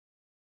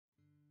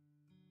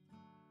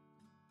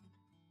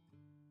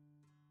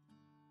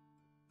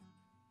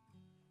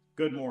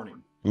Good morning.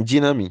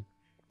 Njinami,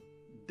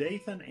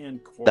 Dathan and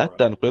Korah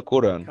Datan kple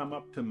Koran, come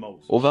up to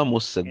Moses ova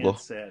Mose and gbɔ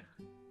said,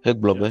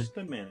 hegblɔ be, just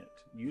a minute,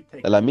 you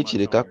take la too mitsi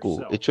much ɖeka on ko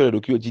yourself. etsɔ le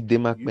ɖokuiwo dzi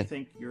dem You akpɛ.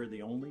 think you're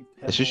the only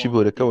pebble Esusu on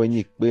be the ɖeka woe nye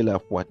beach, kpe le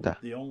aƒuata,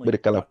 the only kpe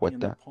ɖeka le duck in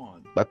the aƒuata,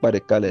 pond. kpakpa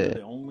ɖeka le You're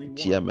the only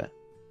tsia one. me.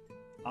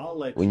 I'll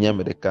let Wonye you ame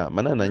know. ɖeka,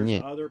 mana There's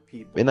nanye, other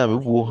people bena ame who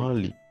are bubuwo hã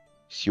holy li too.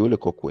 siwo le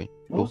kɔkɔe.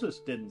 Lo,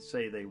 Moses didn't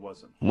say they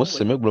wasn't Mose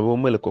holy megblɔ be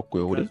womele kɔkɔe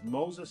o ɖe, because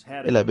Moses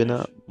had a elabena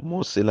mission.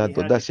 Mose la He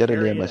had dɔdeasi to aɖe le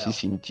carry ame it asi out.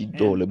 si ŋuti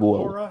dɔ le And be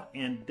woawɔ. Korah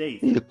and Eye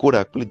Dathan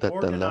Kora kple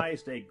Datan la,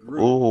 organized a group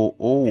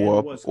wodo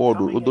and was coming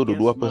woɖo against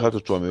ɖoɖoa ƒe Moses.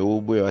 hatsotso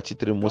amewo be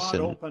yewoatsitre Mose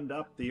God nu. opened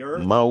up the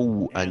earth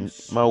Mawu and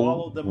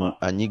swallowed them ʋu up.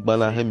 anyigba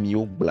la See, hemi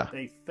wo gbla.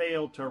 they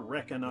failed to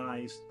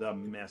recognize the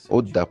message.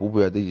 Woda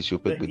ƒuƒoea de Yesu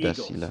ƒe The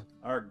gbedeasi la. Eagles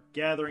are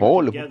gathering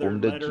Xɔwo le together ƒoƒom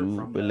ɖe letter du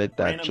from ƒe the leta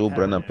Branham tso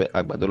Branham ƒe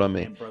Tabernacle agbadɔ la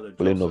me and Brother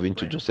kple Joseph nɔvi ŋutsu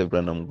Branham. Joseph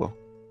Branham gbɔ.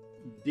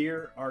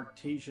 Dear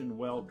artesian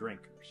well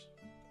drinkers,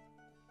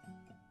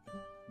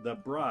 the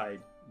bride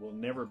will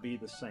never be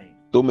the same.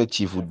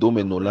 Tometsi vudo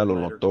me NOLA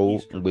LƆLƆ TƆWO,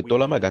 ŋgbetɔ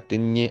la magate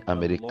nye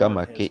ame ɖeka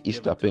ma ke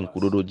Easter ƒe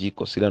ŋkuɖoɖo dzi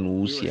kɔsi la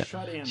nuwu sia,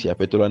 si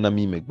Aƒetɔ la na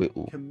mí megbe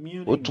o.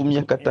 Wotu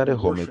mía katã ɖe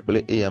xɔ me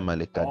kple eyama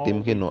le ka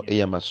dem henɔ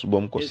eyama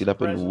subɔm kɔsi la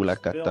ƒe nuwu la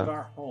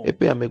katã.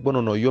 Eƒe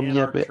amegbɔnɔnɔ yɔ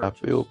míaƒe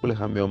aƒewo kple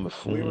hamewo me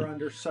fũu.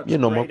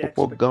 Míenɔ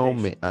mɔkpɔkpɔ gãwo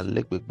me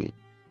ale gbegbe.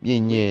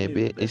 Míenyae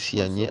be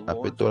esia nye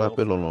Aƒetɔ la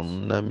ƒe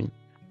lɔlɔ̃nu na mí.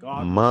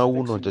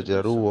 Mawu nɔ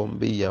dzadzraɖo wɔm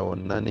be yeawɔ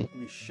nane.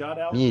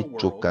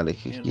 Míetso ka le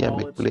xexea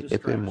me kple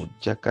eƒe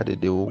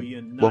modzakaɖeɖewo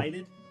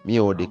gbɔ.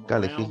 Míewɔ ɖeka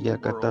le xexea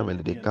katã me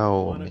le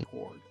ɖekawɔwɔ me.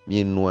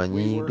 Míenɔ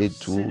anyi ɖe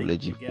du le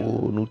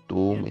dziƒo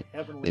nutowo me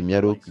le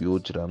mía ɖokuiwo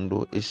dzram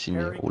ɖo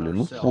esime wòle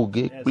nu ƒo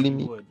ge kpli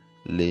mí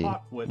le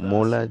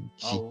mɔ la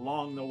dzi.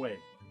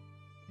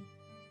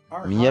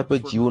 Míaƒe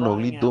dziwo nɔ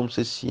ɣli dom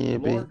sesĩe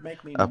be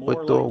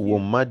Aƒetɔ wɔ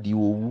maɖi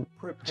wò wu,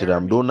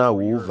 dzram ɖo na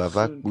wò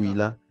vavakpui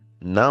la.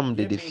 Nam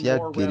ɖeɖefia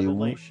geɖe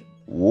wu,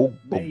 wò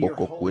gbɔgbɔ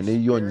kɔkɔe ne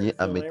yɔ nye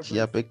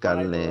ametia ƒe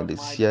kalẽ ɖe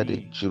sia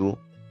ɖe dzro.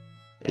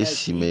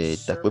 Esime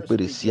takpekpe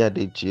ɖe sia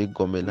ɖe dze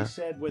egɔme la,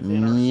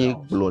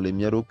 míegblɔ le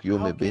mía ɖokuiwo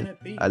me be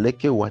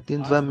aleke wòate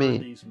va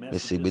mee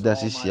mese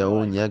gbedeasi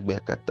siawo nye agbea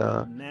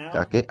katã,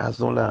 gake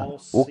azɔ la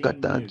wo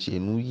katã dze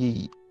nu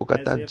yeye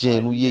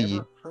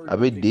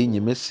abe ɖe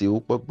nyemese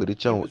woƒe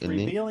gbeɖetsã o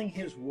ene.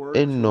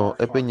 Enɔ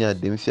eƒe nya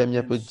ɖem fia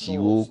míaƒe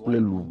dziwo kple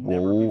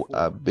luʋɔwo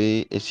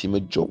abe esime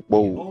dzɔ kpɔ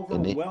o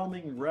ene.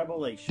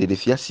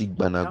 Ɖeɖefia si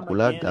gbana ko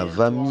la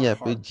gava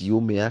míaƒe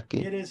dziwo me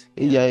ake,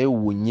 eyae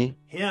wònye,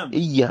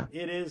 eya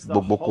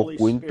gbɔgbɔ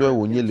kɔkɔe ŋutɔe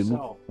wònye le nu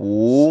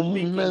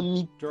ƒom na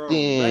mí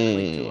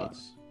tẽe.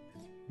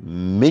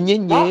 Menye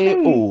nye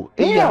o,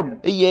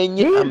 eyae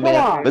nye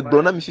amea.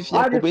 Megblɔ na mi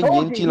fifia ko be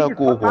nye ŋuti la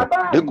ko wòxɔ,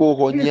 ɖe ko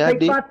wòxɔ nye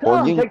aɖe,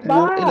 xɔ nye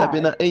ŋkuwo,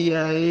 elabena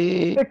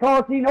eyae,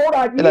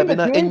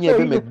 elabena enye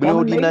be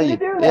megblẽwo ɖi na ye,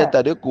 eya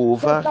ta ɖe ko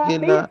wòva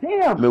hena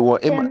mewɔ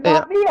ema,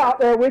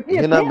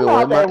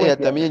 eya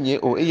ta menye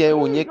o, eyae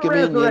wònye ke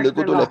menye le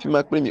godo le afi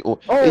ma kpli mi o,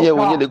 eyae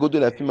wònye le godo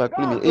le afi ma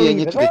kpli mi, eyae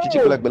nye tsitsitsi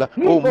kple agbe la.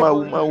 O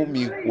Mawu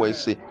mi xɔe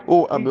se,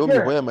 o amewo mi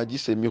xɔ yama dzi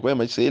se, mi xɔ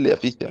yama dzi se, ele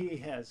afi sia.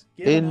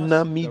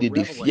 Ena mi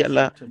ɖeɖefia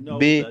la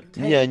be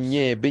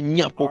míanyae be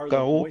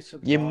nyaƒɔkawo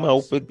nye Mawu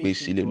ƒe gbe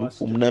si le nu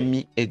ƒom na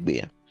mí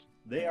egbea.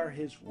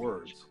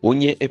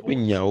 Wonye eƒe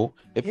nyawo,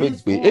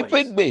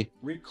 eƒe gbe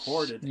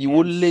yi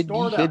wolé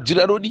ɖi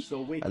hedzra ɖo ɖi,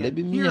 ale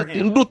be míate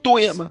ŋu ɖo to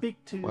ya ma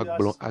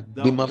wòagblɔ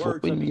agbemavɔ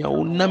ƒe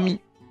nyawo na mí.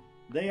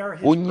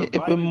 Wonye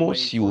eƒe mɔ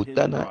si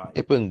wòta na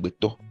eƒe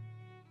ŋugbetɔ.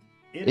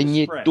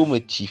 Enye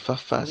tometsi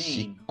fafa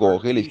si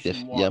kɔ hele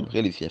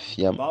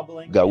fiafiam,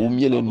 gawu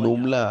míele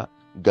nom la,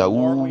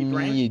 gawu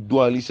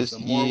míedo ali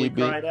sesie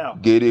be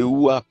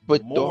geɖewu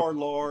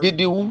Aƒetɔ,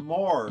 geɖewu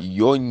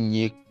yɔ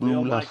nye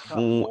kplu la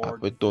fũu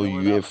Aƒetɔ,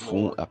 yɔe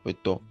fũu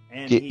Aƒetɔ,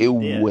 ke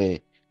ewɔe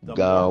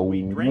gawu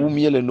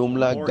míele nom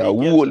la,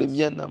 gawu wòle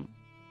mía nam.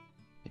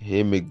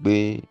 He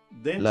megbe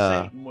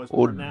la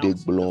woɖe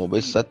gblɔ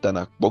be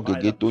Satana kpɔ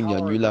gege to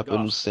nyanyui la ƒe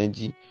ŋusẽ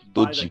dzi,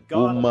 to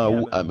dziƒo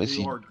Mawu ame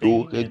si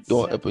ɖo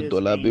hedɔ eƒe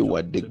dɔla be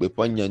wòaɖe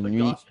gbeƒã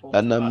nyanyui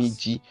la na mí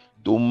dzi,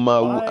 to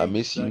Mawu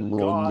ame si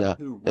ŋlɔ nya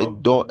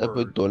hedɔ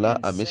eƒe dɔla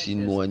ame si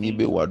nɔ anyi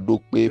be wòaɖo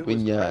kpe eƒe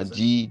nya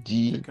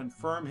dzi.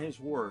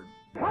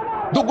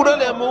 Dogo ɖa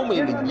le amewo me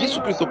le Yesu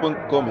Kristo ƒe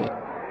ŋkɔ me.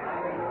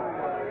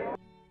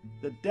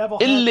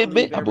 Ele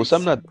be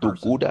abosam na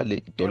dogo ɖa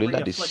le dɔléla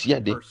ɖe sia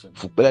ɖe,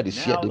 fukpela ɖe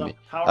sia ɖe me.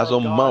 Azɔ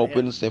Mawu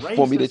ƒe ŋusẽ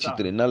fɔ mí ɖe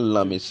tsitre na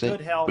lãmesẽ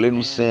kple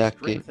ŋusẽ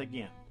ake.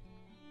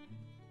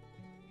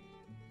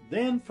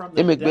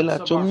 Emegbe la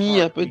tsɔ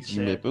míaƒe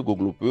dzime ƒe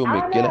gogloƒewo me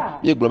ke la,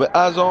 míegblɔ be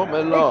azɔ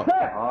melɔ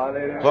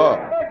xɔ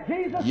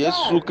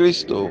Yesu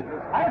Kristo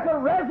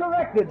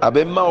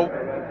abe Mawu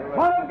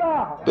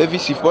ƒe vi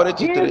si fɔ ɖe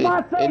tsitre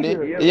ene,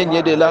 eye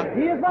nye ɖela,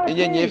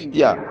 eye nye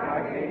fia,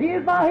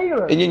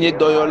 eye nye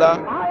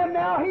dɔyɔla.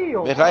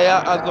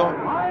 Mehaya azɔ,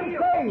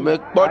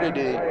 mekpɔ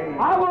ɖeɖe,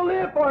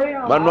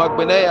 manɔ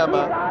agbe na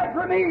eyama,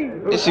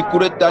 esi ku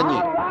ɖe tanye,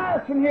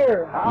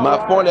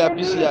 mafɔ le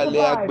afi sia le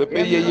agbe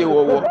ƒe yeye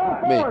wɔwɔ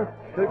me,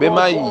 be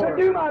mayi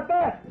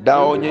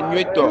ɖawɔ nye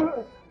nyuietɔ,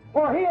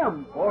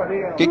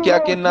 Keke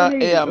akena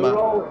eama.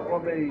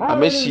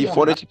 Amesi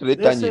fore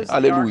chitretanye. This is the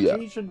Hallelujah.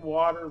 artesian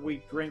water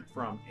we drink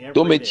from every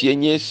Tometi day.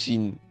 enye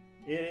sin.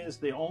 It is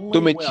the only well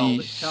Tometi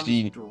that comes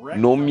si direct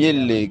no from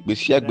miele heaven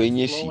gbesi agbe that's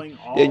enye si. flowing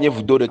Enye all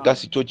vudo the de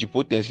kasi time. chochi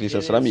potensi le It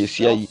sasrami is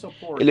esi ayi.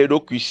 Ele self-supporting,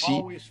 dokuisi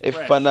always fresh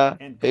efana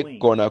and clean.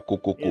 ekona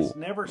kokoko. It's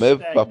never Me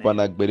papa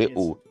na stagnated. gbere It's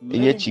o.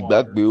 Enye living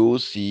chigbagbe waters o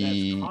that's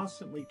si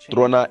constantly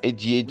trona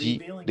changing, eji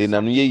revealing de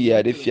nanu something ye new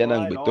ya de to the fiana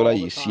bride ngbetola all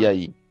the yesi time.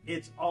 ayi.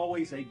 It's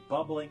always a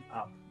bubbling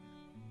up.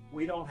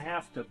 We don't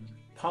have to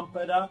pump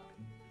it up,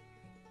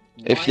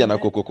 Efiana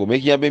wind it, kokoko me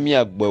hiabe mi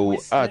agbe o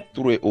twist a it,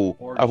 ture o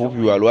or apupi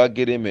join walo it.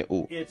 agere me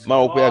o. It's Ma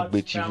ope God's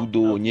agbeti fountain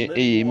vudo of nye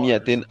living mi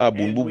waters, aten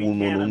and we abumbubu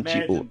no can't no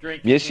nti o. imagine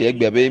Mi drinking esi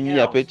egbe abe anything mi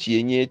ape else. chi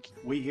enye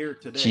We hear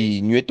today,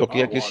 chi nyue toke our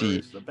yake water si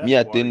is the mi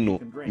best water aten you no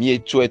can drink. mi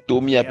echo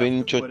eto mi We ape have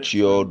to ncho put it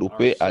chio through do our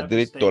pe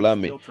adre 7-stage tola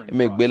me. filtering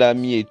Me gbela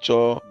process. mi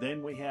echo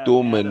Then we have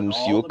to added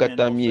menusi all o the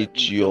kata minerals mi that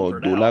we echio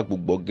filtered do la out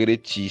gbugbo gere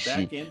chi si.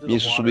 back into Mi the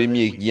susu water be mi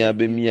that we egnya say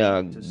be you mi need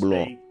a to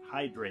blon stay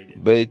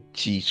hydrated. be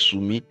chi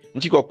sumi.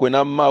 Nchi kokwe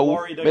na mau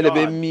Glory to me le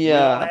be God. mi We don't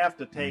a have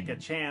to take a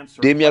chance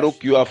or demi aro question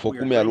kyo what we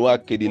are afokume alo drinking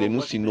akedile or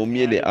nusi what's no been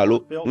miele added or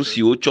alo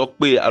nusi filtered. o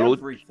chokpe alo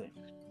Everything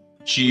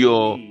we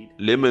chio need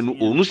le is menu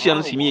o in nusi our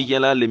anusi mi water.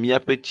 yala le mi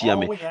ape All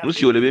tiame we have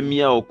nusi to o le be do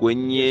mi a o is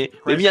kwenye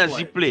be mi press a play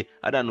ziple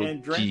ada no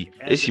and drink ti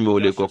as esi it me o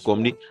le gushes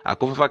kokomni forth.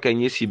 akofafa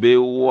kenye si be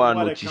Oh, wa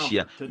what a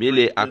notisia comfort to mi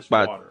le drink this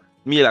akpa water.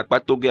 mi le akpa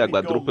toge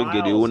We'd go agbadro pe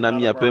gede o miles na out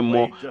mi of our ape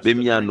mo way just be to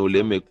mi a drink no le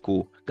from me it.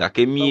 ko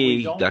But we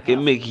don't gake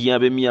have me to. gia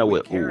be mi a We we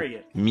o carry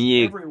it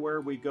mi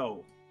everywhere we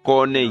go.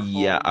 kone In our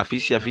ya homes,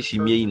 afisi in our afisi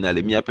mie ina churches,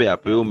 le mia pe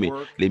ape at ome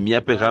work, le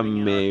mia pe driving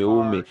in our rame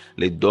ome cars,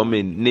 le going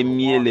dome ne for a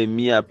mie walk. le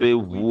mia pe We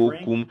drink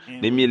vuokum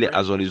and ne we mie le drink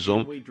azolizom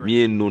and we drink.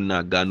 mie no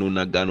na gano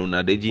na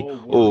deji Oh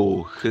world,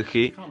 oh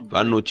hehe come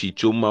vano drink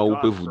chichoma o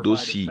pe God's vudo provided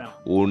si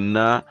fountain.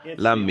 ona It's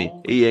the lame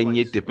only e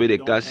enye place tepe where you de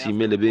don't kasi have to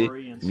melebe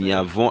worry and mi say,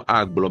 avon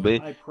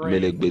aglobe I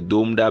mele pray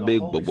gbedom da the be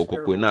Holy gbogbo Spirit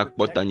kokwe will na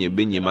akpota protect nye me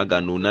be nye that I don't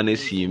magano drink nane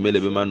si anything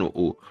melebe illegal. mano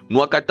o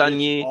nuakata It's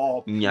nye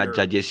all nya pure,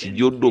 jaje si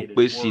dio do vindicated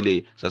pe word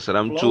sile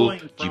sasaramcho flowing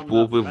from jipo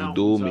the pe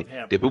vudo fountains me of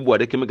heaven. tepe bua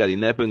de keme gali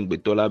na pe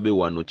ngbetola be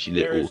wano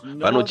chile There o is no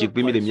vano other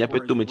chikpi mi le place mia pe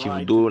for his to me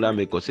bride to chivudo la drink.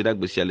 me consider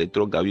gbesi ale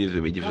tro gawi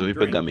ve me Come jive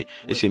pe drink game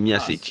with ese mia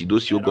se us chido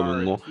si at ogome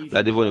our ngo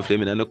la artesian devo ne well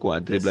flame na ne ko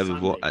adre this bla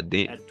vivo Sunday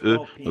aden at e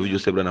 12 no video p.m.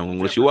 sebra na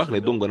ngolo si wa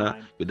le Jeffersonville dongona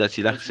time yo da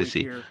sila as we sese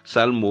hear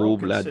salmo Broken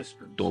bla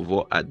Cisterns,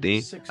 tonvo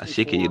aden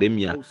asieke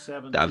yeremia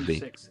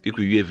dave 6407268.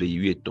 piku yueve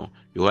yueton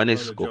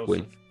Yohanes Brother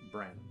kokwen Joseph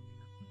Branham.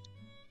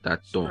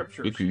 taton piku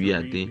Scriptures to yue read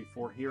aden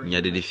before hearing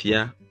nya the de message.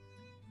 fia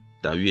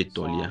ta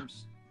yueton lia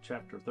Psalms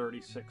chapter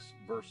 36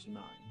 verse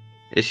 9.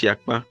 esi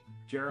akpa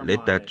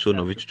leta Jeremiah tso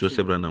no chapter vitu 2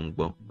 sebra na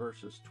ngbo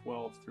verses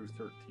 12 through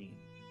 13.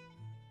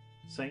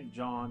 St.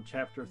 John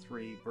chapter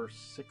 3 verse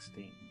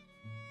 16.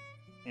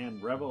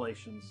 And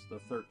Revelations the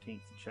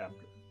 13th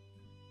chapter.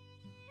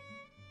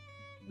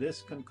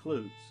 This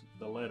concludes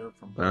the letter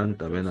from Brother Joseph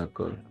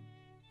tabernacle Branham.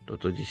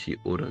 toto disi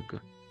oraga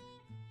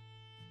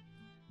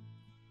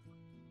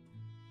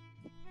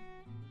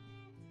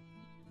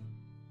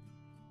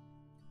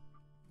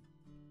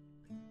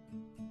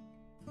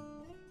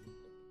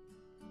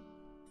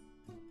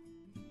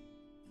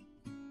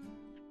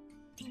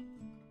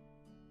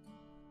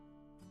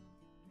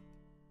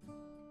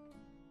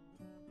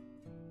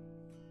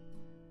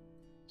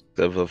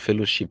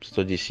Fellowship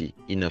studies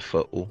inafa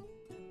o